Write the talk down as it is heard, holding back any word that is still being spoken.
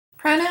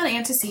Pronoun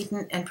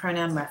antecedent and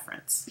pronoun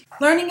reference.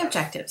 Learning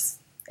objectives.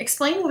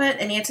 Explain what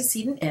an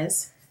antecedent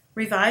is.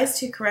 Revise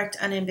to correct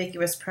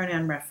unambiguous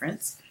pronoun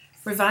reference.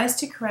 Revise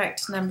to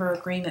correct number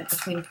agreement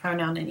between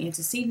pronoun and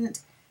antecedent.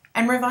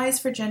 And revise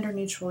for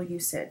gender-neutral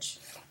usage.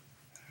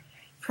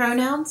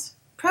 Pronouns.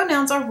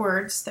 Pronouns are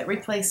words that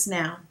replace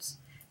nouns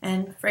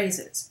and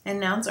phrases, and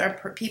nouns are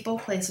people,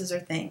 places, or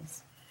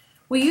things.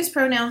 We use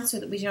pronouns so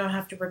that we don't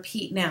have to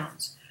repeat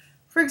nouns.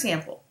 For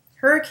example,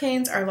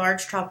 hurricanes are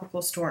large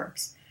tropical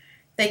storms.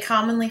 They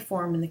commonly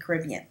form in the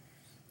Caribbean.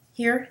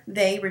 Here,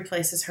 they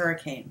replaces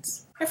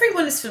hurricanes.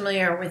 Everyone is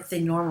familiar with the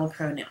normal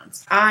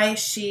pronouns. I,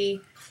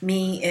 she,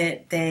 me,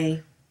 it,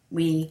 they,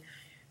 we,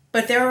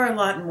 but there are a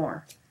lot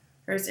more.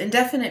 There's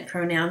indefinite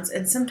pronouns,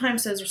 and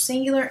sometimes those are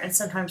singular and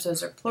sometimes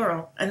those are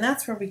plural, and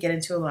that's where we get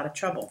into a lot of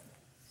trouble.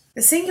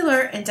 The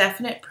singular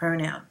indefinite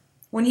pronoun.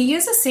 When you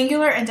use a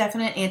singular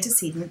indefinite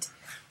antecedent,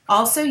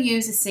 also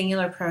use a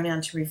singular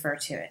pronoun to refer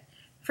to it.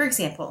 For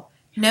example,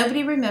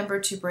 nobody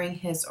remembered to bring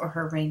his or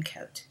her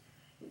raincoat.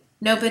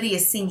 Nobody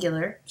is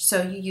singular,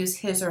 so you use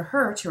his or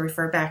her to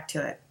refer back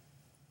to it.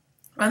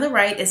 On the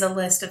right is a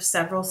list of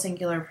several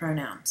singular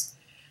pronouns.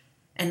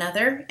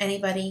 Another,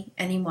 anybody,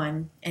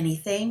 anyone,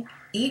 anything,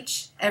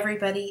 each,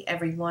 everybody,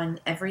 everyone,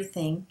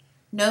 everything,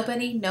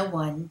 nobody, no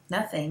one,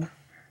 nothing,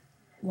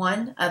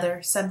 one,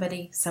 other,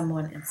 somebody,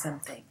 someone, and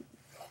something.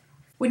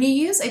 When you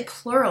use a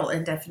plural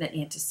indefinite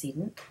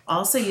antecedent,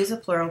 also use a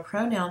plural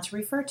pronoun to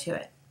refer to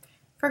it.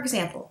 For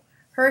example,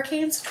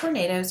 hurricanes and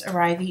tornadoes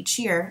arrive each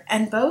year,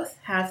 and both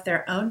have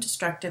their own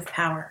destructive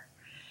power.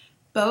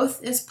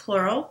 Both is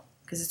plural,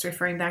 because it's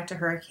referring back to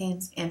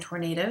hurricanes and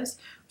tornadoes,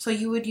 so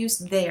you would use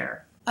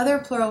their. Other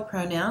plural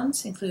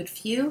pronouns include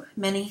few,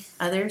 many,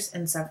 others,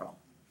 and several.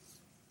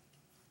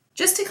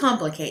 Just to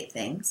complicate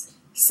things,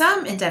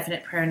 some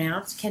indefinite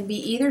pronouns can be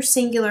either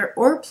singular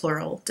or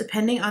plural,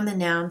 depending on the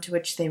noun to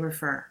which they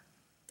refer.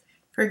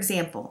 For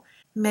example,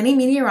 many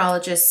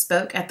meteorologists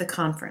spoke at the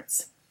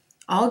conference.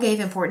 All gave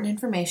important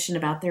information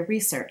about their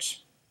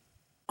research.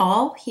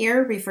 All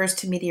here refers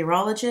to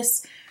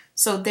meteorologists,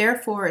 so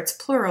therefore it's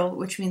plural,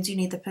 which means you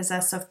need the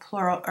possessive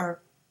plural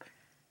or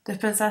the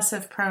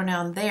possessive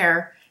pronoun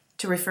there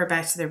to refer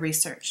back to the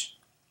research.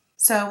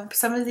 So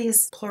some of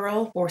these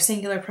plural or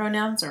singular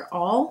pronouns are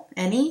all,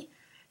 any,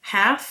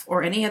 half,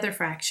 or any other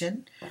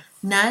fraction,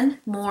 none,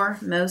 more,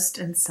 most,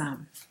 and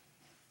some.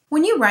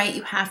 When you write,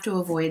 you have to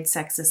avoid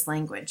sexist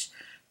language.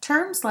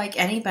 Terms like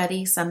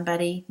anybody,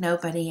 somebody,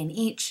 nobody, and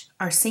each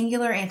are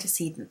singular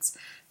antecedents,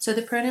 so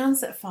the pronouns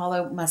that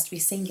follow must be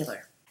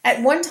singular.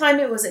 At one time,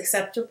 it was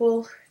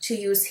acceptable to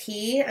use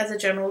he as a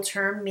general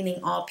term, meaning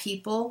all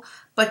people,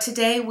 but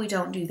today we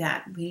don't do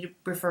that. We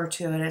refer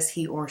to it as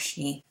he or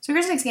she. So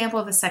here's an example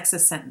of a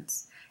sexist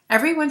sentence.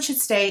 Everyone should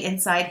stay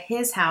inside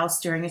his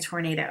house during a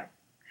tornado.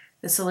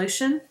 The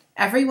solution?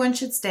 Everyone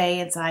should stay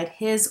inside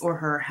his or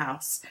her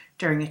house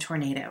during a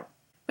tornado.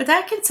 But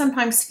that can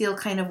sometimes feel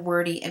kind of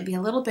wordy and be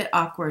a little bit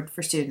awkward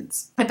for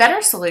students. A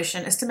better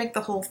solution is to make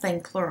the whole thing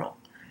plural.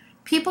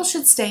 People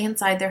should stay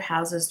inside their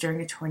houses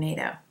during a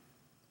tornado.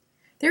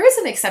 There is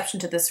an exception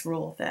to this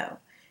rule, though.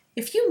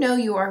 If you know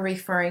you are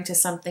referring to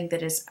something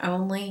that is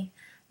only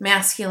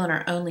masculine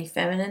or only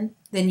feminine,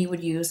 then you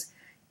would use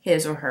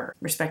his or her,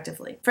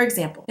 respectively. For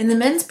example, in the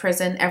men's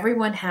prison,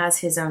 everyone has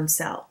his own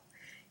cell.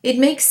 It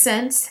makes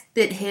sense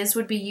that his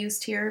would be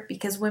used here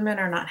because women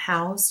are not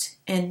housed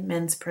in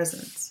men's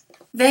prisons.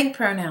 Vague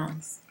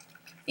pronouns.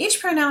 Each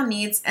pronoun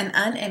needs an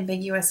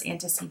unambiguous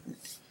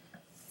antecedent.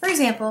 For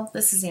example,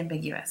 this is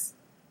ambiguous.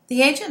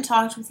 The agent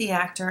talked with the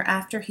actor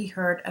after he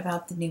heard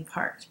about the new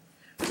part.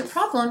 The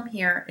problem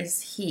here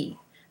is he.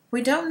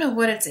 We don't know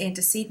what its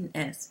antecedent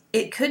is.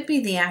 It could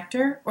be the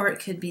actor or it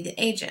could be the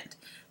agent,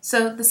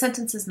 so the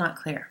sentence is not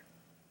clear.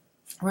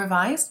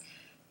 Revise.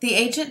 The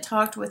agent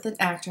talked with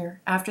the actor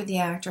after the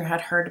actor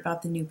had heard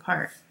about the new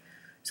part.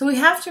 So we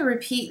have to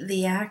repeat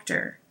the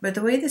actor, but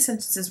the way the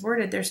sentence is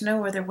worded, there's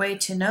no other way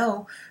to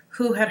know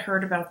who had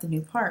heard about the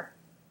new part.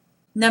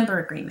 Number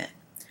agreement.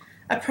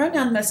 A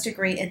pronoun must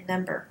agree in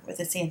number with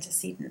its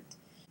antecedent.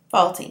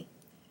 Faulty.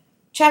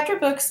 Chapter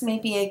books may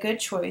be a good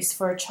choice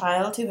for a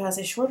child who has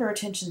a shorter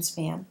attention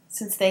span,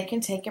 since they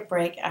can take a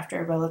break after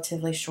a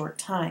relatively short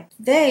time.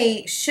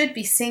 They should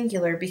be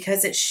singular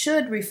because it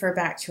should refer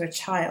back to a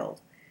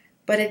child,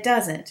 but it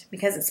doesn't.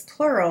 Because it's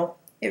plural,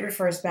 it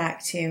refers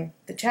back to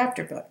the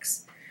chapter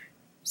books.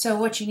 So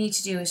what you need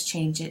to do is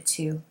change it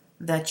to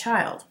the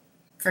child.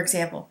 For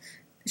example,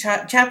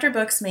 chapter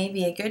books may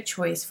be a good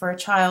choice for a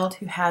child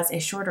who has a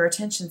shorter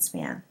attention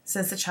span,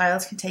 since the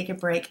child can take a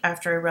break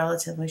after a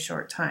relatively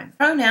short time.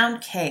 Pronoun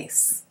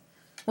case.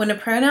 When a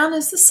pronoun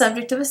is the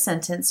subject of a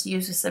sentence,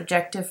 use a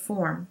subjective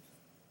form.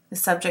 The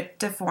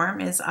subjective form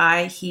is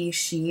I, he,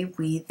 she,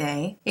 we,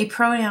 they. A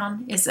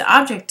pronoun is the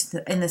object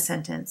in the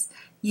sentence.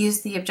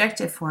 Use the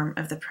objective form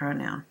of the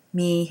pronoun.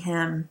 Me,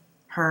 him,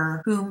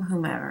 her, whom,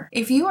 whomever.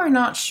 If you are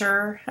not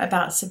sure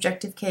about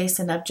subjective case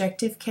and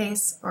objective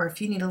case, or if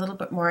you need a little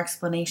bit more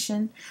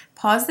explanation,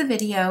 pause the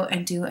video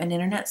and do an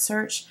internet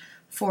search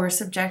for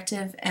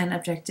subjective and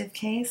objective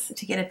case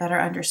to get a better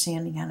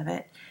understanding out of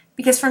it.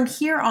 because from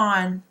here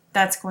on,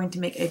 that's going to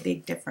make a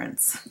big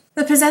difference.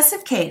 The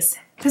possessive case.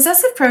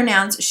 Possessive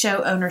pronouns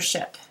show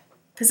ownership.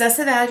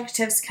 Possessive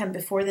adjectives come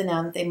before the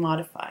noun that they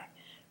modify.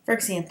 For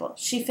example,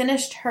 she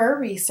finished her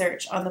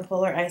research on the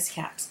polar ice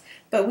caps,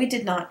 but we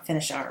did not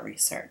finish our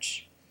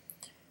research.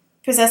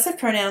 Possessive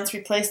pronouns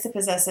replace the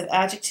possessive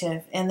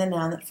adjective and the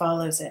noun that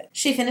follows it.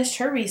 She finished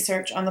her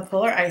research on the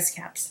polar ice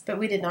caps, but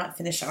we did not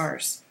finish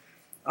ours.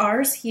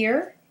 Ours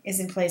here is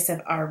in place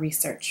of our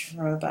research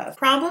from above.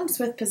 Problems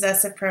with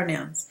possessive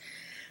pronouns.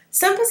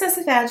 Some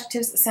possessive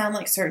adjectives sound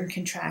like certain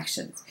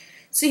contractions,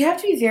 so you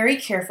have to be very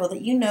careful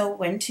that you know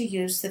when to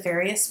use the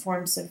various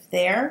forms of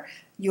their,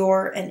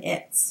 your, and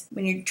its.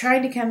 When you're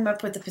trying to come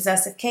up with a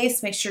possessive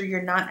case, make sure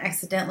you're not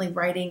accidentally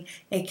writing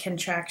a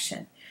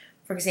contraction.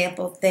 For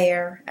example,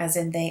 their as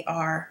in they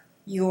are,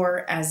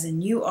 your as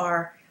in you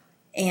are,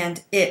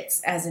 and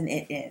its as in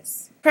it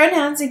is.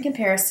 Pronouns in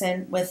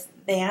comparison with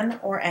than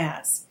or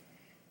as.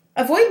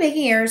 Avoid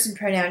making errors in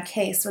pronoun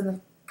case when the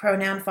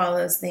pronoun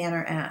follows than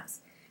or as.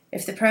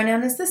 If the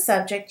pronoun is the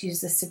subject,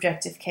 use the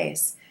subjective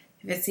case.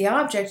 If it's the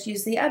object,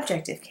 use the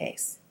objective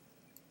case.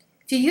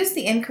 If you use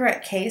the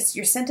incorrect case,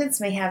 your sentence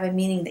may have a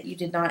meaning that you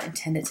did not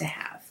intend it to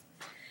have.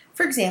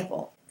 For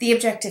example, the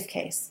objective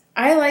case.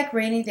 I like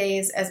rainy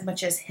days as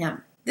much as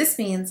him. This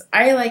means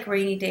I like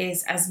rainy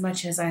days as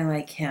much as I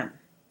like him.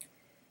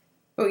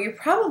 But what you're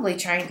probably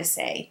trying to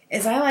say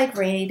is I like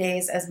rainy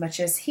days as much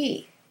as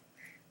he,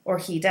 or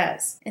he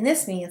does. And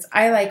this means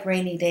I like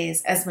rainy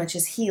days as much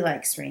as he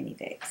likes rainy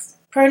days.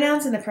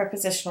 Pronouns in the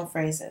prepositional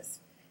phrases.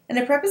 In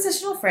a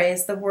prepositional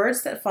phrase, the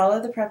words that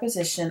follow the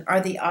preposition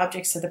are the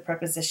objects of the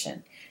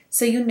preposition,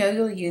 so you know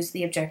you'll use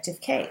the objective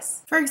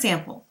case. For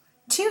example,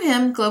 to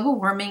him, global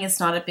warming is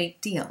not a big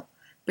deal.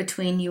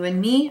 Between you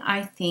and me,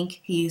 I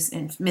think he's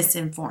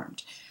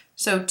misinformed.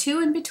 So to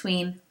and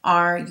between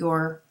are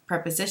your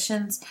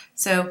prepositions,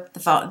 so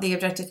the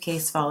objective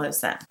case follows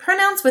that.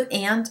 Pronouns with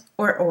and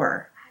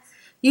or.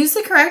 Use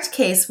the correct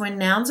case when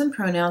nouns and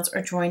pronouns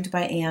are joined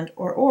by and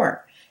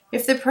or.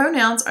 If the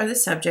pronouns are the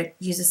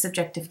subject, use a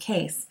subjective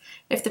case.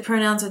 If the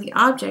pronouns are the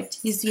object,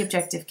 use the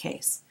objective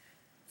case.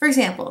 For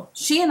example,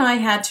 she and I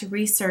had to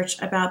research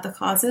about the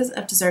causes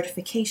of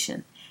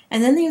desertification,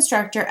 and then the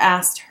instructor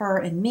asked her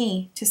and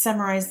me to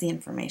summarize the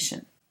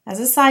information.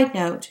 As a side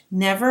note,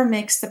 never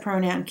mix the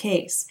pronoun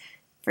case.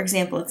 For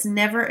example, it's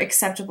never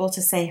acceptable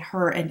to say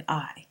her and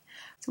I.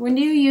 So when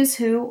do you use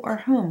who or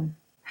whom?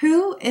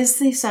 Who is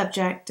the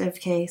subjective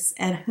case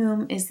and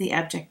whom is the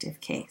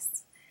objective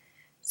case?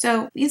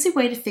 So the easy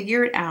way to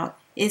figure it out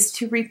is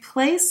to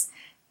replace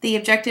the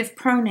objective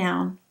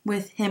pronoun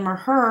with him or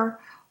her.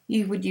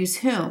 You would use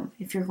whom.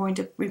 If you're going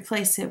to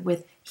replace it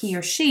with he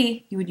or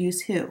she, you would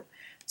use who.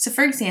 So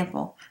for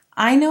example,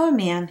 I know a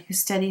man who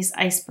studies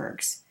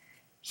icebergs.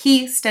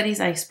 He studies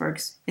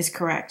icebergs is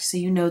correct. So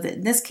you know that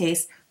in this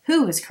case,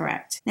 who is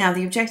correct. Now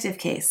the objective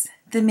case.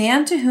 The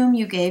man to whom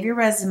you gave your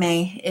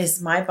resume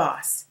is my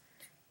boss.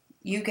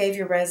 You gave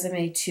your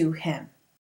resume to him.